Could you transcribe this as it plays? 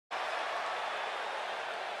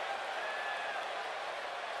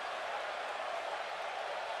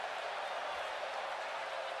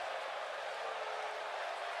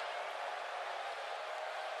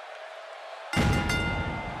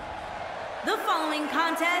The following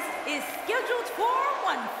contest is scheduled for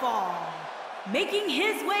one fall. Making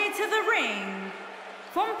his way to the ring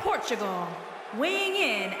from Portugal, weighing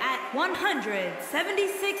in at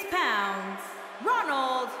 176 pounds,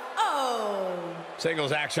 Ronald O.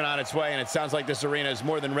 Singles action on its way, and it sounds like this arena is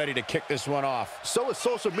more than ready to kick this one off. So is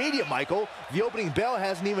social media, Michael. The opening bell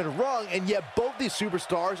hasn't even rung, and yet both these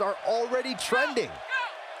superstars are already trending.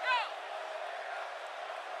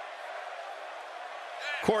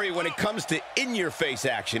 Corey, when it comes to in-your-face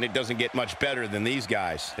action, it doesn't get much better than these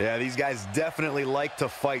guys. Yeah, these guys definitely like to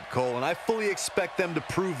fight, Cole, and I fully expect them to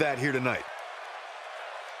prove that here tonight.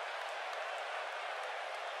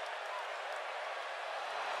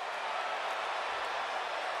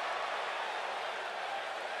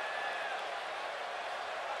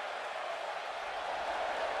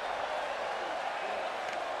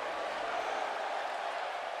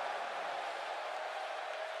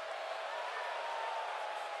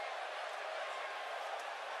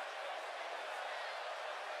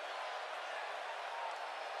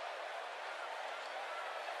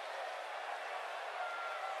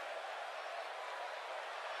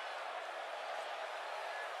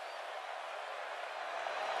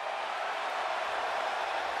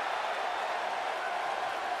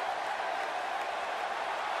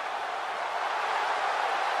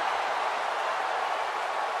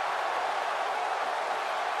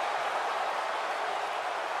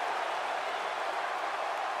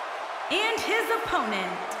 And his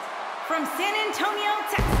opponent, from San Antonio,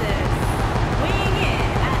 Texas, weighing in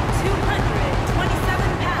at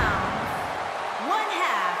 227 pounds, one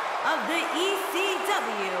half of the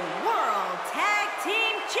ECW World Tag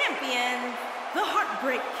Team Champions, the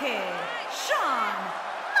Heartbreak Kid, Shawn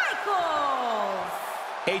Michaels.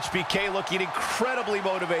 HBK looking incredibly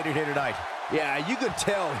motivated here tonight. Yeah, you can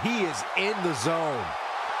tell he is in the zone.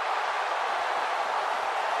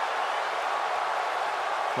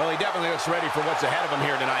 Well, he definitely looks ready for what's ahead of him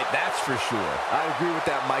here tonight, that's for sure. I agree with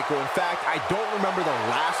that, Michael. In fact, I don't remember the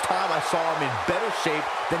last time I saw him in better shape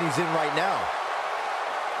than he's in right now.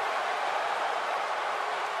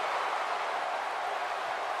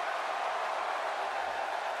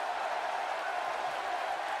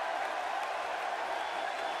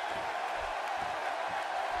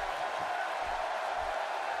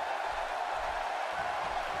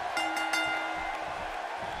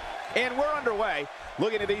 And we're underway.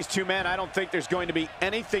 Looking at these two men, I don't think there's going to be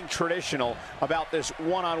anything traditional about this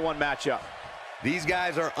one-on-one matchup. These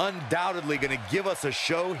guys are undoubtedly going to give us a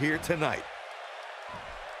show here tonight.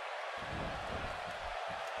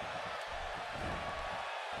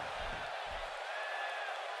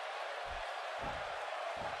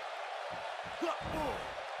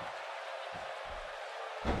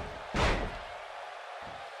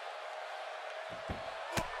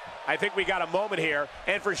 I think we got a moment here.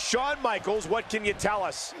 And for Shawn Michaels, what can you tell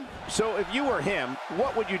us? So if you were him,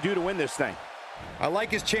 what would you do to win this thing? I like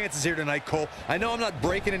his chances here tonight, Cole. I know I'm not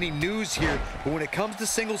breaking any news here, but when it comes to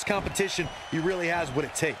singles competition, he really has what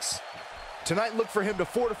it takes. Tonight, look for him to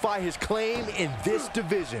fortify his claim in this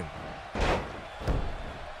division.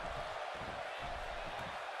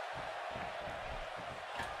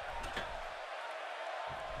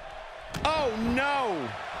 Oh, no!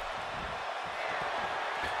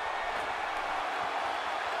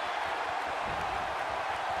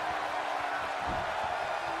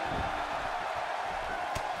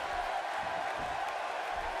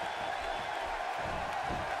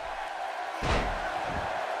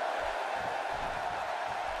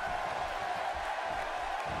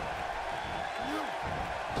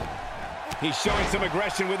 He's showing some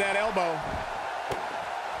aggression with that elbow.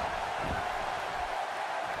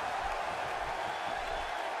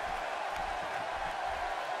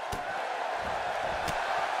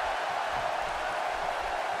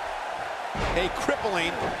 A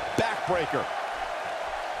crippling backbreaker.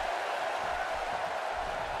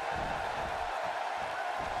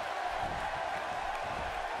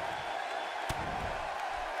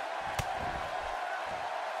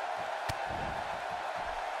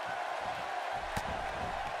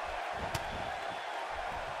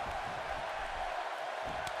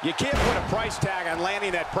 You can't put a price tag on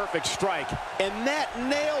landing that perfect strike, and that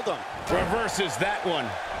nailed him. Reverses that one.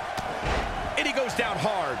 And he goes down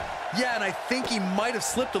hard. Yeah, and I think he might have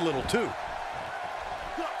slipped a little, too.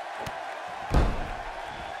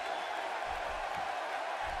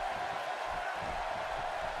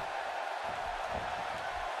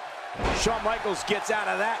 Shawn Michaels gets out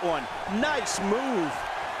of that one. Nice move.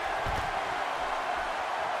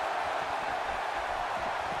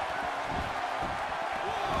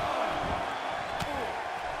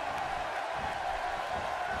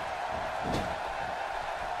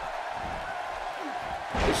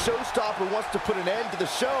 The showstopper wants to put an end to the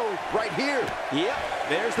show right here. Yep,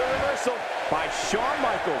 there's the reversal by Shawn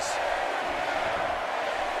Michaels.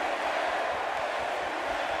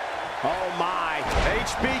 Oh my.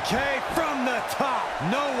 HBK from the top.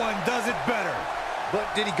 No one does it better.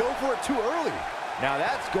 But did he go for it too early? Now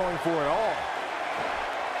that's going for it all.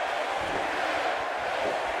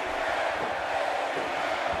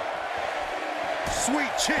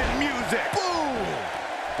 Sweet chin music. Boom!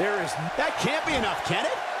 That can't be enough, can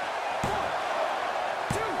it?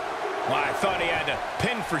 Well, I thought he had to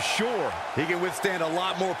pin for sure. He can withstand a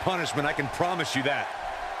lot more punishment, I can promise you that.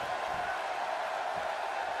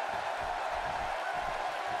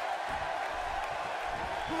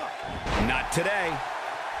 Not today.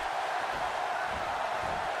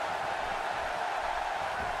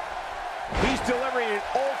 He's delivering an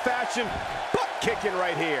old-fashioned butt kicking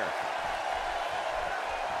right here.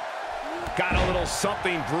 Got a little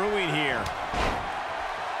something brewing here.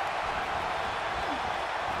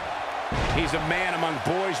 He's a man among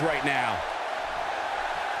boys right now.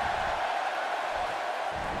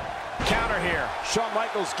 Counter here. Shawn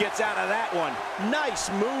Michaels gets out of that one. Nice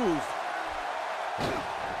move.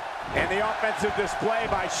 And the offensive display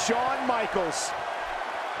by Shawn Michaels.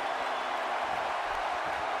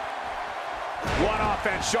 What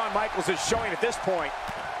offense Shawn Michaels is showing at this point.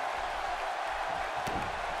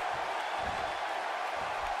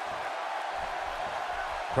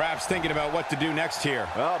 Perhaps thinking about what to do next here.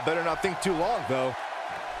 Well, better not think too long, though.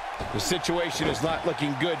 The situation is not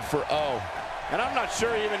looking good for O. And I'm not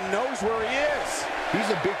sure he even knows where he is. He's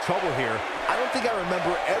in big trouble here. I don't think I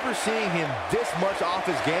remember ever seeing him this much off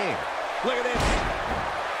his game. Look at this.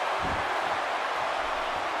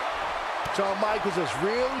 Shawn Michaels is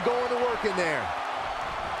really going to work in there.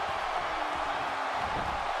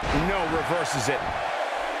 No, reverses it.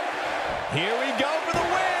 Here we go for the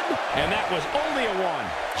win. And that was only a one.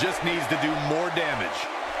 Just needs to do more damage.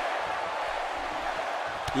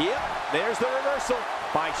 Yep, there's the reversal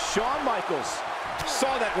by Shawn Michaels.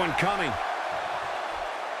 Saw that one coming.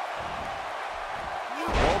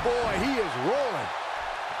 Oh boy, he is rolling.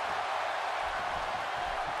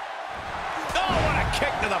 Oh, what a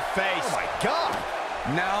kick to the face. Oh my God.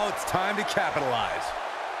 Now it's time to capitalize.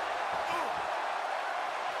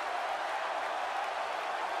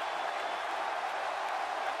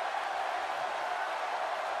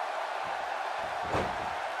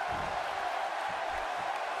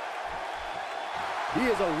 He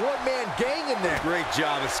is a one-man gang in there. Great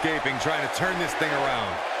job escaping, trying to turn this thing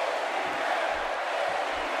around.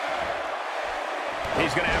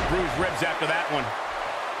 He's going to have bruised ribs after that one.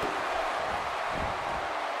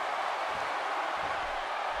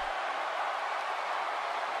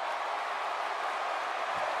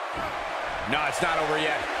 No, it's not over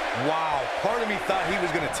yet. Wow, part of me thought he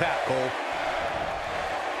was going to tap, Cole.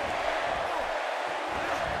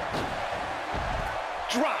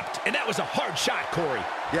 Dropped, and that was a hard shot, Corey.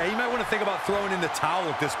 Yeah, he might want to think about throwing in the towel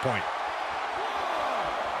at this point.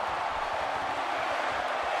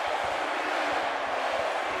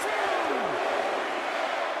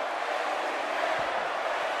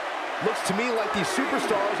 Looks to me like these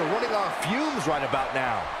superstars are running on fumes right about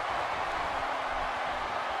now.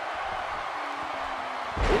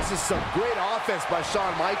 This is some great offense by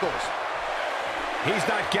Shawn Michaels. He's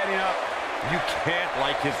not getting up. You can't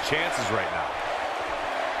like his chances right now.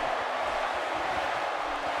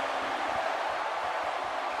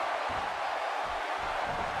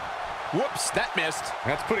 Whoops, that missed.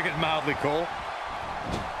 That's putting it mildly, Cole.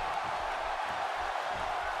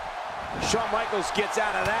 Shawn Michaels gets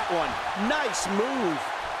out of that one. Nice move.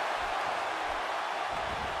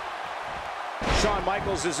 Shawn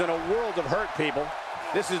Michaels is in a world of hurt, people.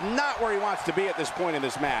 This is not where he wants to be at this point in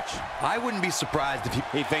this match. I wouldn't be surprised if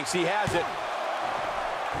He thinks he has it.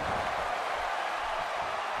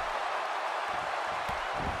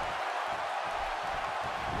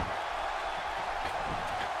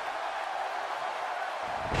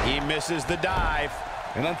 He misses the dive.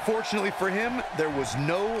 And unfortunately for him, there was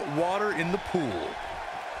no water in the pool.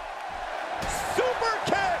 Super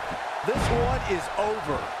kick! This one is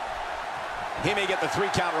over. He may get the 3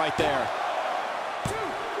 count right there. 2,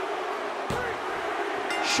 3.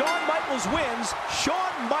 Shawn Michaels wins.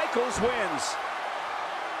 Shawn Michaels wins.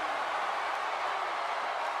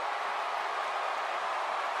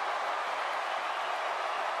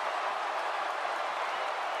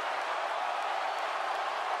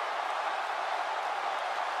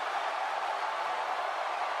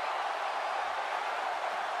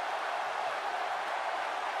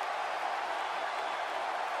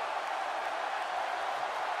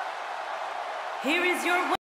 Here is your